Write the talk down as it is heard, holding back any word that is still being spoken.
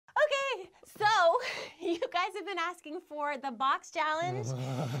So, you guys have been asking for the box challenge, and so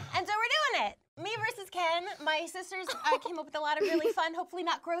we're doing it. Me versus Ken. My sisters came up with a lot of really fun, hopefully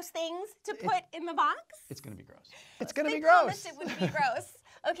not gross things to put in the box. It's gonna be gross. It's gonna They be gross. promised it would be gross.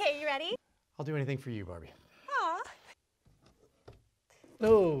 Okay, you ready? I'll do anything for you, Barbie. Aw.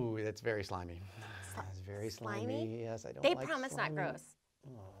 Oh, that's very slimy. It's very slimy. Yes, I don't They like promise slimy. not gross.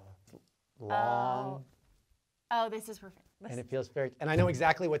 Long. Oh, this is perfect. And it feels very, and I know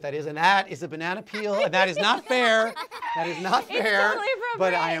exactly what that is, and that is a banana peel, and that is not fair. That is not fair. It's totally appropriate.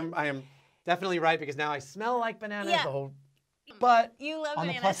 But I am definitely right because now I smell like bananas. Yeah. The whole, but You love on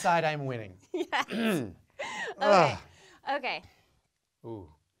bananas. the plus side, I'm winning. Yes. Okay. Ugh. Okay. Ooh,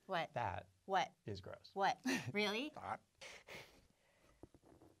 What? that What? is gross. What? Really? That.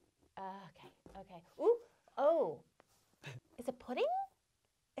 Okay. Okay. Ooh. Oh. Is it pudding?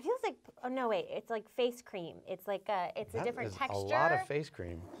 It feels like. Oh no! Wait. It's like face cream. It's like it's a different texture. A lot of face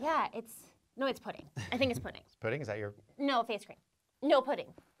cream. Yeah. It's no. It's pudding. I think it's pudding. Pudding? Is that your? No face cream. No pudding.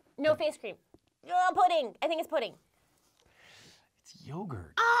 No face cream. No pudding. I think it's pudding. It's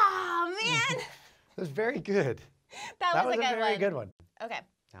yogurt. Oh man. It was very good. That was a very good one. Okay.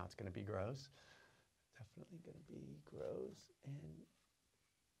 Now it's gonna be gross. Definitely gonna be gross. And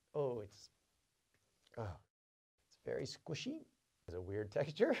it's very squishy. It's a weird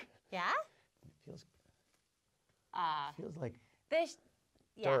texture. Yeah. It feels like This.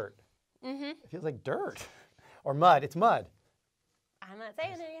 Yeah. dirt. Mhm. It feels like dirt or mud. It's mud. I'm not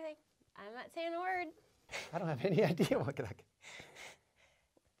saying anything. I'm not saying a word. I don't have any idea what that.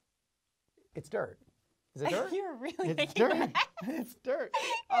 It's dirt. Is it dirt? You're really It's making dirt. me It's dirt.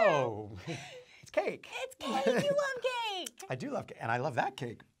 Oh, it's cake. It's cake. You love cake. I do love cake, and I love that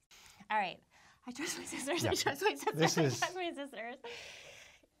cake. All right. I trust my sisters. Yeah. I trust my sisters. This is- I trust my sisters.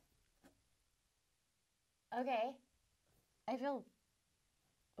 Okay. I feel.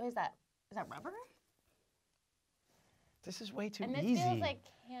 What is that? Is that rubber? This is way too And this easy. feels like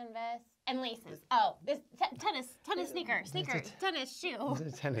canvas and laces. Oh, this tennis sneaker, tennis shoe. It's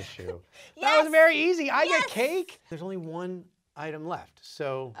a tennis shoe. Yes! That was very easy. I Yes! get cake. There's only one item left,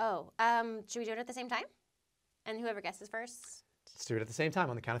 so Oh, should we do it at the same time? And whoever guesses first, let's do it at the same time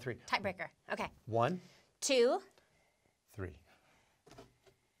on the count of 3. tiebreaker. Okay. 1, 2. 3.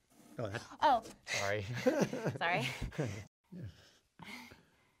 Go ahead. Oh, Sorry. sorry.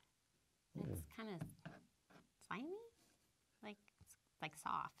 It's kind of slimy, like it's like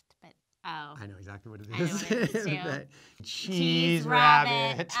soft, but oh. I know exactly what it I know is. what it is, too. That Cheese cheese rabbit.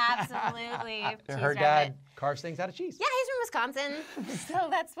 rabbit. Absolutely. Cheese Her rabbit. dad carves things out of cheese. Yeah, he's from Wisconsin, so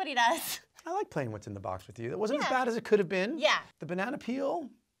that's what he does. I like playing what's in the box with you. That wasn't as Yeah. bad as it could have been. Yeah. The banana peel.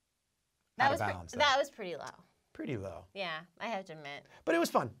 That out was of bounds, though. that was pretty low. Pretty low. Yeah, I have to admit. But it was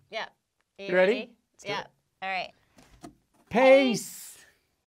fun. Yeah. You ready? Let's do Yeah. it. All right. Pace.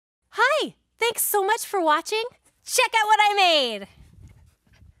 Hi! Thanks so much for watching. Check out what I made!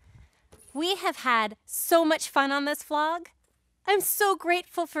 We have had so much fun on this vlog. I'm so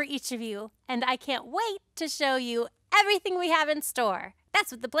grateful for each of you, and I can't wait to show you everything we have in store.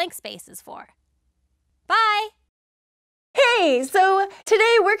 That's what the blank space is for. Bye! Hey, so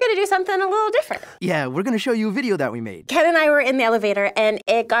today we're gonna do something a little different. Yeah, we're gonna show you a video that we made. Ken and I were in the elevator and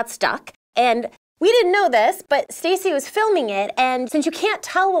it got stuck, and we didn't know this, but Stacy was filming it, and since you can't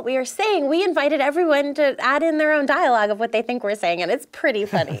tell what we are saying, we invited everyone to add in their own dialogue of what they think we're saying, and it's pretty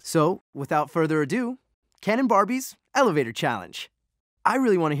funny. So, without further ado, Ken and Barbie's Elevator Challenge. I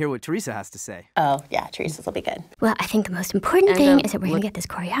really want to hear what Teresa has to say. Oh, yeah, Teresa's will be good. Well, I think the most important thing is that we're going to get this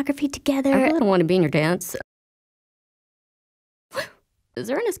choreography together. I really don't want to be in your dance. Is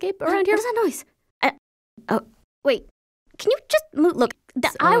there an escape around here? What is that noise? Oh, wait. Can you just move? Look,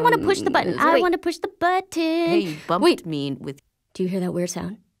 I want to push the button. I want to push the button. Hey, bumped me with... Do you hear that weird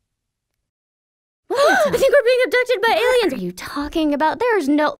sound? I think we're being abducted by aliens. Are you talking about? There's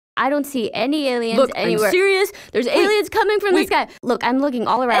no... I don't see any aliens Look, anywhere. I'm serious. There's aliens coming from the sky. Look, I'm looking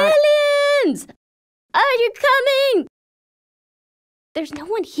all around. Aliens! Are you coming? There's no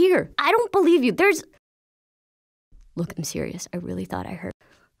one here. I don't believe you. There's... Look, I'm serious. I really thought I heard...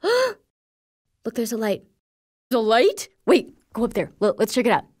 Look, there's a light. The light? Wait, go up there. Let's check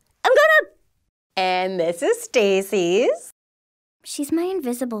it out. I'm gonna... And this is Stacy's. She's my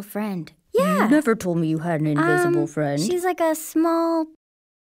invisible friend. You never told me you had an invisible friend. She's like a small...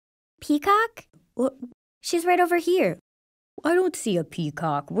 peacock? What? She's right over here. I don't see a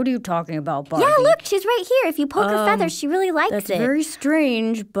peacock. What are you talking about, Barbie? Yeah, look, she's right here. If you poke her feathers, she really likes That's it. very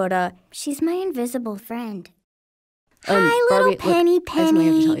strange, but, She's my invisible friend. Barbie, Hi, little look, Penny I have something I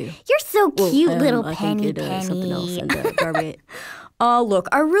have to tell Penny. you. You're so cute, little I Penny think it, something else. Penny. And, Barbie, look,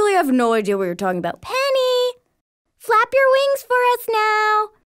 I really have no idea what you're talking about. Penny, flap your wings for us now.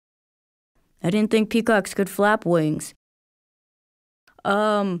 I didn't think peacocks could flap wings.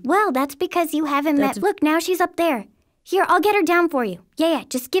 Well, that's because you haven't met... Look, now she's up there. Here, I'll get her down for you. Yeah,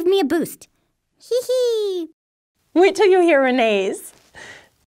 just give me a boost. Hee-hee. Wait till you hear Renee's.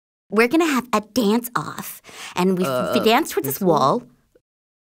 We're gonna have a dance-off, and we dance towards this wall.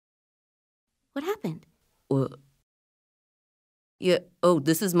 What happened? Yeah. Oh,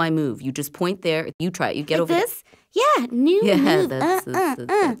 this is my move. You just point there. You try it. You get over this? Yeah, new move.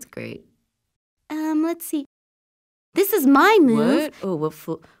 That's great. Let's see. This is my move. What?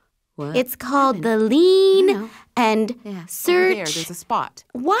 Oh, what? It's called the lean and search. Over there, there's a spot.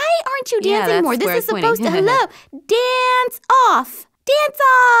 Why aren't you dancing more? This is supposed to, pointing. dance off. Dance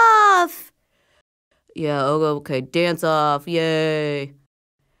off. Yeah, okay. Dance off. Yay.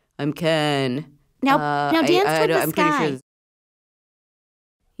 I'm Ken. Now dance toward the I'm sky. pretty sure.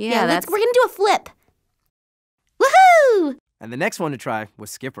 Yeah, we're going to do a flip. Woohoo! And the next one to try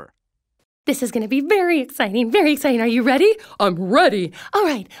was Skipper. This is going to be very exciting, very exciting. Are you ready? I'm ready. All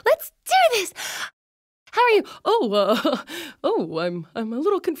right, let's do this. How are you? I'm a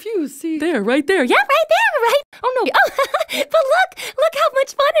little confused. See there, right there. Yeah, right there, right. Oh no. But look how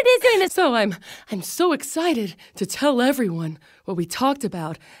much fun it is doing this. So I'm so excited to tell everyone what we talked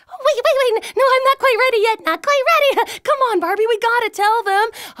about. Oh, wait. No, I'm not quite ready yet. Not quite ready. Come on, Barbie, we gotta tell them.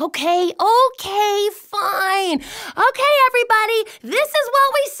 Okay, fine. Okay, everybody, this is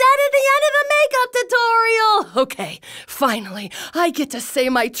what we said at the end of the makeup tutorial. Okay, finally, I get to say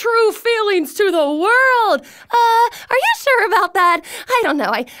my true feelings to the world. Are you sure about that? I don't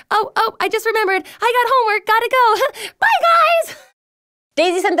know. I just remembered. I got homework. Gotta go. Bye, guys.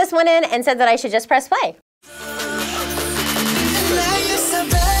 Daisy sent this one in and said that I should just press play.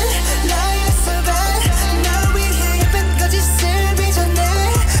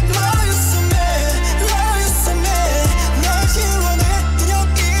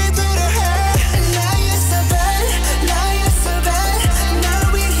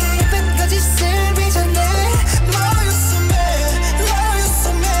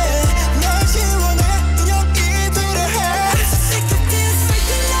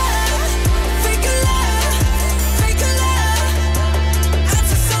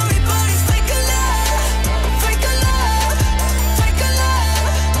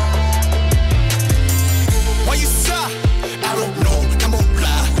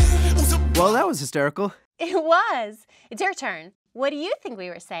 Well, that was hysterical. It was. It's your turn. What do you think we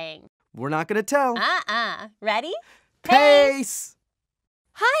were saying? We're not gonna tell. Ready? Pace!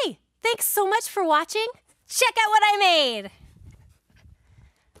 Hi, thanks so much for watching. Check out what I made.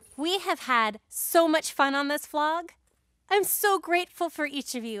 We have had so much fun on this vlog. I'm so grateful for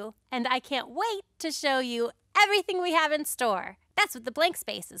each of you, and I can't wait to show you everything we have in store. That's what the blank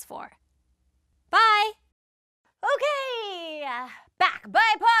space is for. Bye. Okay, back by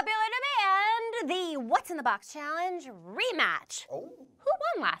popular demand, the What's in the Box Challenge rematch. Oh. Who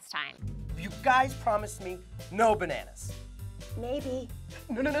won last time? You guys promised me no bananas. Maybe.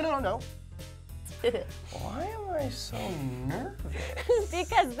 No. Why am I so nervous?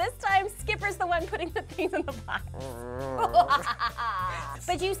 Because this time, Skipper's the one putting the things in the box.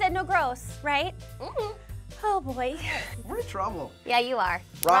 But you said no gross, right? Mm-hmm. Oh, boy. We're in trouble. Yeah, you are.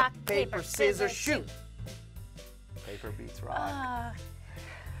 Rock, paper, scissors, shoot. Paper beats rock.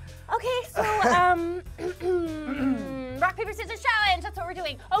 Okay, so, rock, paper, scissors challenge. That's what we're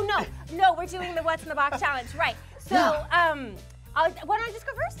doing. Oh, no, we're doing the What's in the Box challenge. Right. So, why don't I just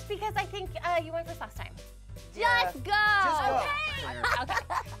go first? Because I think you went first last time. Yeah. Just go. Just go. Okay.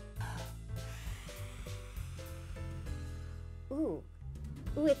 Ooh,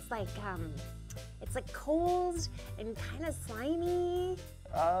 it's like cold and kind of slimy.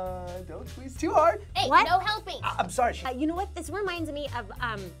 Don't squeeze too hard. Hey, What? no helping. I'm sorry. You know what? This reminds me of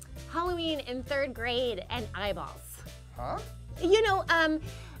Halloween in 3rd grade and eyeballs. Huh? You know,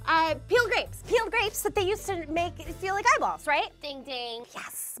 peeled grapes that they used to make feel like eyeballs, right? Ding, ding.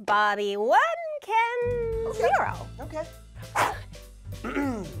 Yes, Bobby 1, Ken 0. Okay.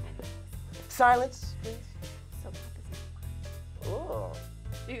 Silence, please. Oh.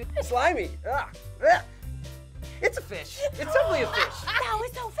 Slimy. It's a fish. It's definitely a fish. That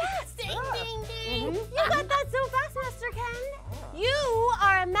was so fast. Ding, ding, ding. You got that so fast, Master Ken. You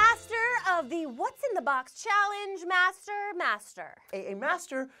are a master of the What's in the Box Challenge master. A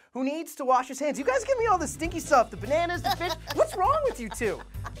master who needs to wash his hands. You guys give me all the stinky stuff, the bananas, the fish. What's wrong with you two?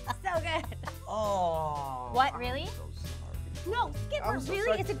 So good. Oh. What, really? I'm so sorry. No, Skipper, I'm so really?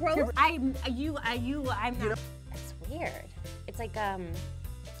 sorry. Is it gross? Skipper. I'm not. It's weird. It's like, I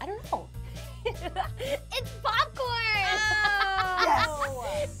don't know. It's popcorn! Oh.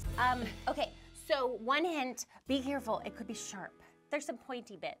 Yes! Okay, so one hint, be careful, it could be sharp. There's some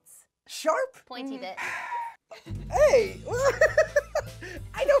pointy bits. Sharp? Pointy bit. Hey!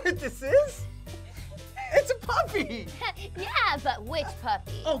 I know what this is. It's a puppy. Yeah, but which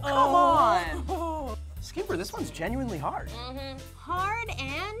puppy? Oh, come on. Skipper, this one's genuinely hard. Hard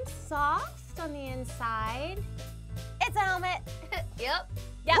and soft on the inside. It's a helmet. Yep.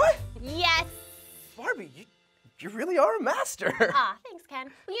 What? Yes. Barbie, you really are a master. Aw, thanks, Ken.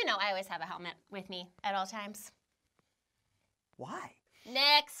 Well, you know I always have a helmet with me at all times. Why?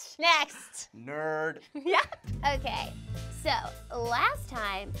 Next. Nerd. Yeah. Okay, so last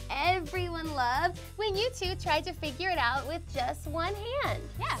time everyone loved when you two tried to figure it out with just one hand.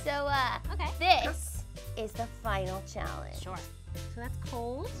 Yeah. So Okay. this is the final challenge. Sure. So that's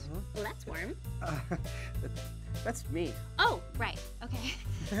cold. Well, that's warm. That's me. Oh, right. Okay.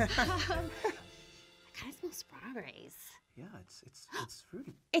 I kind of smell strawberries. Yeah, it's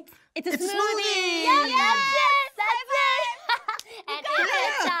fruity. It's a It's smoothie. smoothie! Yeah, that's it. And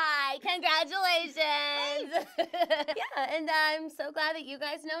it's a tie. Congratulations. Yeah, and I'm so glad that you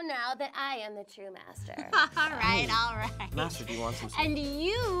guys know now that I am the true master. All right. Master, do you want some? And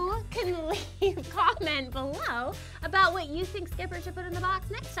you can leave a comment below about what you think Skipper should put in the box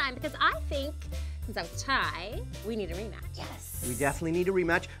next time, because I think, since I was a tie, we need a rematch. Yes. We definitely need a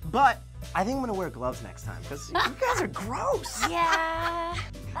rematch, but I think I'm gonna wear gloves next time because you guys are gross. Yeah.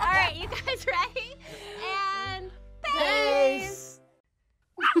 All right, you guys ready? And peace.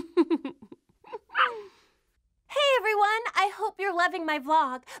 Hey everyone, I hope you're loving my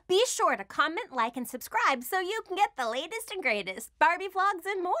vlog. Be sure to comment, like, and subscribe so you can get the latest and greatest Barbie vlogs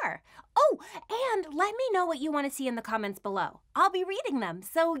and more. Oh, and let me know what you want to see in the comments below. I'll be reading them,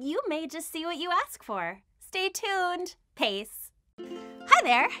 so you may just see what you ask for. Stay tuned. Peace. Hi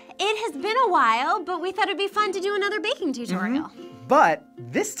there. It has been a while, but we thought it'd be fun to do another baking tutorial. But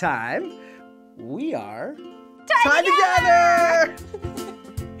this time, we are tied together.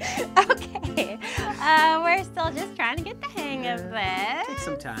 Okay, we're still just trying to get the hang of this. Take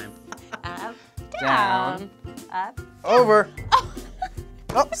some time. Up, down, up. Over.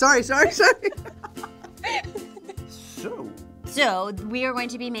 Oh, sorry. So we are going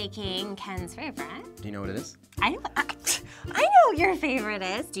to be making Ken's favorite. do you know what it is? I know what your favorite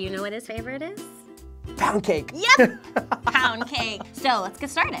is. Do you know what his favorite is? Pound cake. Yep, pound cake. So let's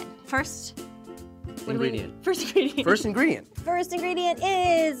get started. First Ingredient. First ingredient. First ingredient. First ingredient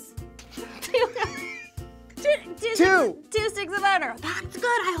is two sticks of butter. That's good.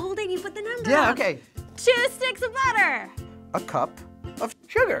 I hold it. You put the number. Yeah. up. Okay. 2 sticks of butter. A cup of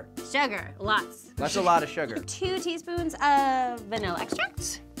sugar. Sugar. Lots. That's a lot of sugar. 2 teaspoons of vanilla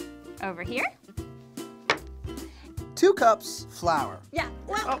extract. Over here. 2 cups flour. Yeah.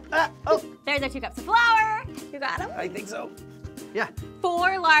 Well, Oh. there's our 2 cups of flour. You got them. I think so. Yeah.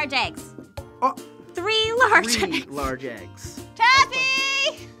 4 large eggs. Oh. 3 large 3 eggs. large eggs.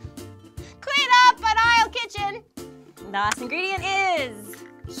 Taffy! Clean up an aisle kitchen. The last ingredient is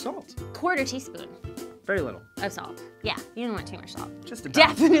Salt. 1/4 teaspoon Very little. of salt. Yeah, you don't want too much salt. Just about.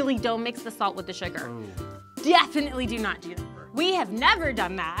 Definitely don't mix the salt with the sugar. Oh. Definitely do not do that. We have never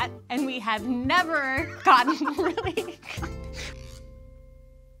done that, and we have never gotten really...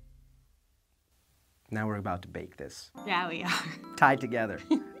 Now we're about to bake this. Yeah, we are. Tied together.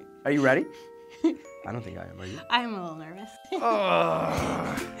 Are you ready? I don't think I am. Are you? I'm a little nervous.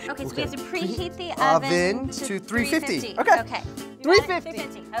 Oh. Okay, so we have to preheat the oven to 350. Okay. Okay. You got it? 350.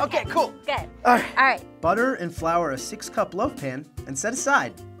 350. Okay, cool. Good. All right. All right. Butter and flour a 6-cup loaf pan and set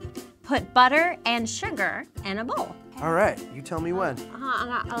aside. Put butter and sugar in a bowl. All right. You tell me when. All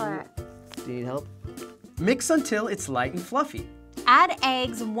right. Do you need help? Mix until it's light and fluffy. Add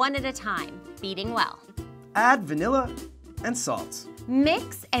eggs 1 at a time, beating well. Add vanilla and salt.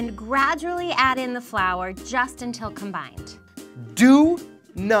 Mix and gradually add in the flour just until combined. Do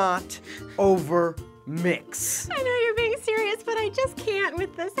not over mix. I know you're being serious, but I just can't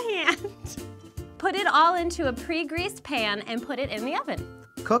with this hand. Put it all into a pre-greased pan and put it in the oven.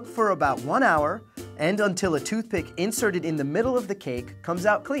 Cook for about 1 hour and until a toothpick inserted in the middle of the cake comes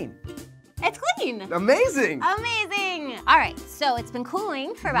out clean. It's clean. Amazing! Amazing. All right, so it's been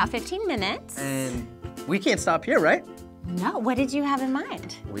cooling for about 15 minutes. And we can't stop here, right? No, what did you have in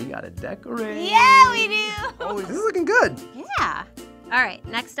mind? We gotta decorate. Yeah, we do. Oh, this is looking good. Yeah. All right,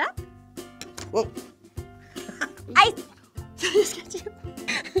 next up. Whoa. Ice. He's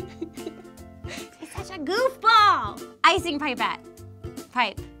such a goofball. Icing pipette.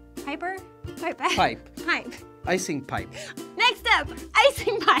 Piper? Pipette? Pipe. Icing pipe. Next up,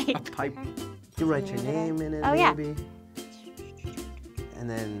 icing pipe. A pipe. You write your name in it, Oh, yeah. maybe. And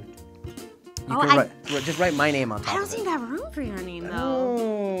then you Oh, can just write my name on top I don't of seem it. to have room for your name, though.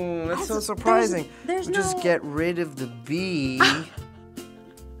 Oh, that's so There's- surprising. there's We'll just no- get rid of the B.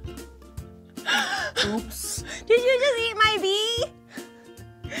 Oops. Did you just eat my bee?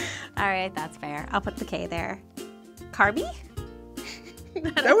 All right, that's fair. I'll put the K there. Carby?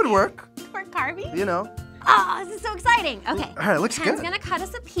 That would work. Or Carby? You know. Oh, this is so exciting. Okay. All right, looks Ken's good. gonna cut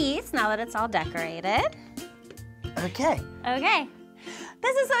us a piece now that it's all decorated. Okay. Okay.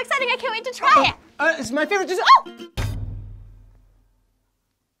 This is so exciting. I can't wait to try it. It's my favorite dessert.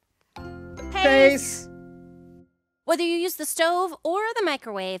 Pace. Whether you use the stove or the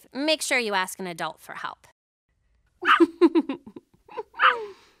microwave, make sure you ask an adult for help.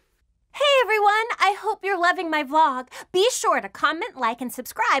 Hey everyone, I hope you're loving my vlog. Be sure to comment, like, and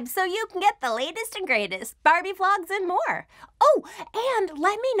subscribe so you can get the latest and greatest Barbie vlogs and more. Oh, and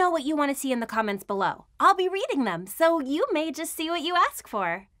let me know what you want to see in the comments below. I'll be reading them, so you may just see what you ask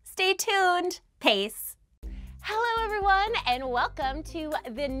for. Stay tuned. Pace. Hello everyone, and welcome to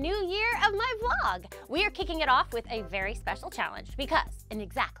the new year of my vlog. We are kicking it off with a very special challenge because in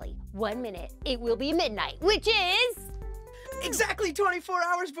exactly 1 minute, it will be midnight, which is... Exactly 24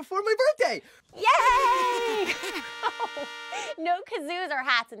 hours before my birthday. Yay! No kazoos or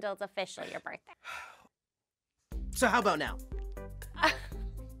hats until it's officially your birthday. So how about now?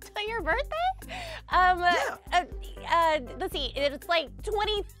 Till your birthday? Let's see, it's like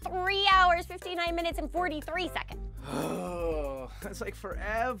 23 hours, 59 minutes, and 43 seconds. Oh, that's like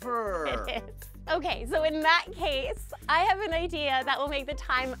forever. It is. Okay, so in that case, I have an idea that will make the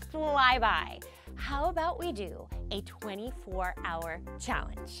time fly by. How about we do a 24-hour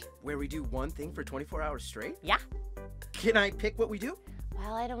challenge? Where we do one thing for 24 hours straight? Yeah. Can I pick what we do?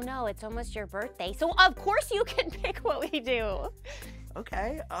 Well, I don't know. It's almost your birthday, so of course you can pick what we do.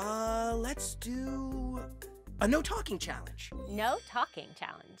 Okay, let's do a no talking challenge. No talking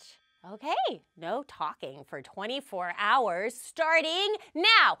challenge. Okay, no talking for 24 hours starting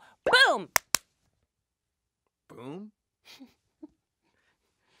now. Boom! Boom?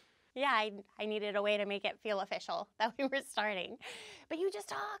 Yeah, I needed a way to make it feel official that we were starting. But you just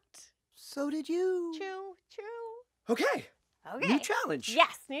talked. So did you. True. Okay. Okay. New challenge.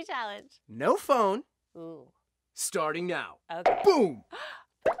 Yes, new challenge. No phone. Ooh. Starting now. Okay. Boom!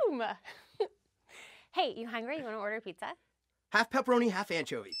 Boom! Hey, you hungry? You want to order pizza? Half pepperoni, half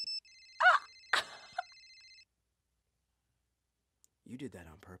anchovy. You did that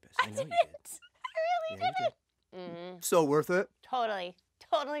on purpose. I know you did. I really did it. So worth it. Totally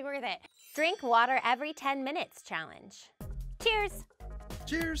worth it. Drink water every 10 minutes challenge. Cheers.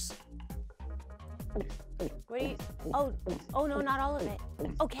 Cheers. What do you? Oh no, not all of it.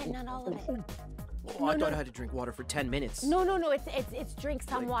 Okay, not all of it. Oh, I thought I had to drink water for 10 minutes. No. It's drink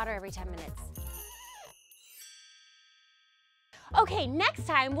some water every 10 minutes. Okay, next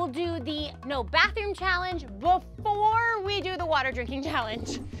time we'll do the no bathroom challenge before we do the water drinking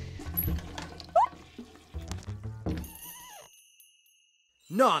challenge.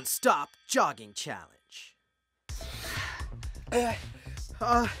 Non-stop jogging challenge. Hey,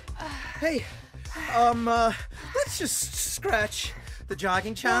 let's just scratch the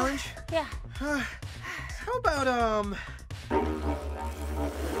jogging challenge. Yeah. How about,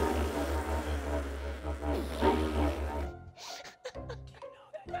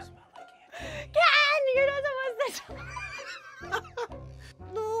 Ken, you're not supposed to.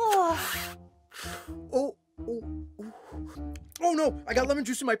 Oh no, I got lemon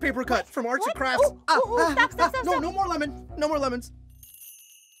juice in my paper cut from Arts and Crafts. Stop. No more lemon. No more lemons.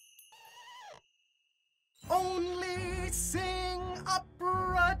 Only sing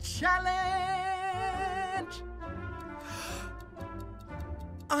opera challenge.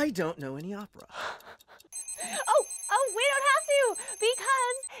 I don't know any opera. Oh, we don't have to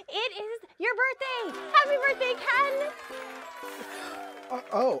because it is your birthday. Happy birthday, Ken.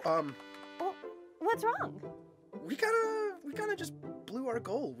 What's wrong? We kind of just blew our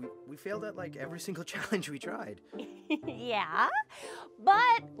goal. We failed at like every single challenge we tried. Yeah,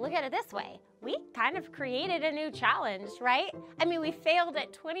 but look at it this way. We kind of created a new challenge, right? I mean, we failed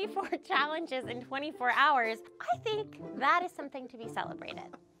at 24 challenges in 24 hours. I think that is something to be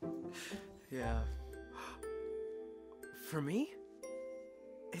celebrated. Yeah. For me?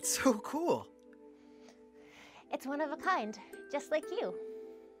 It's so cool. It's one of a kind, just like you.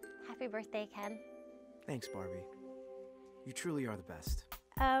 Happy birthday, Ken. Thanks, Barbie. You truly are the best.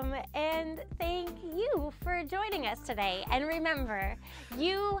 And thank you for joining us today. And remember,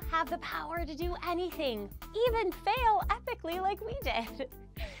 you have the power to do anything, even fail epically like we did.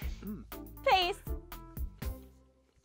 Pace.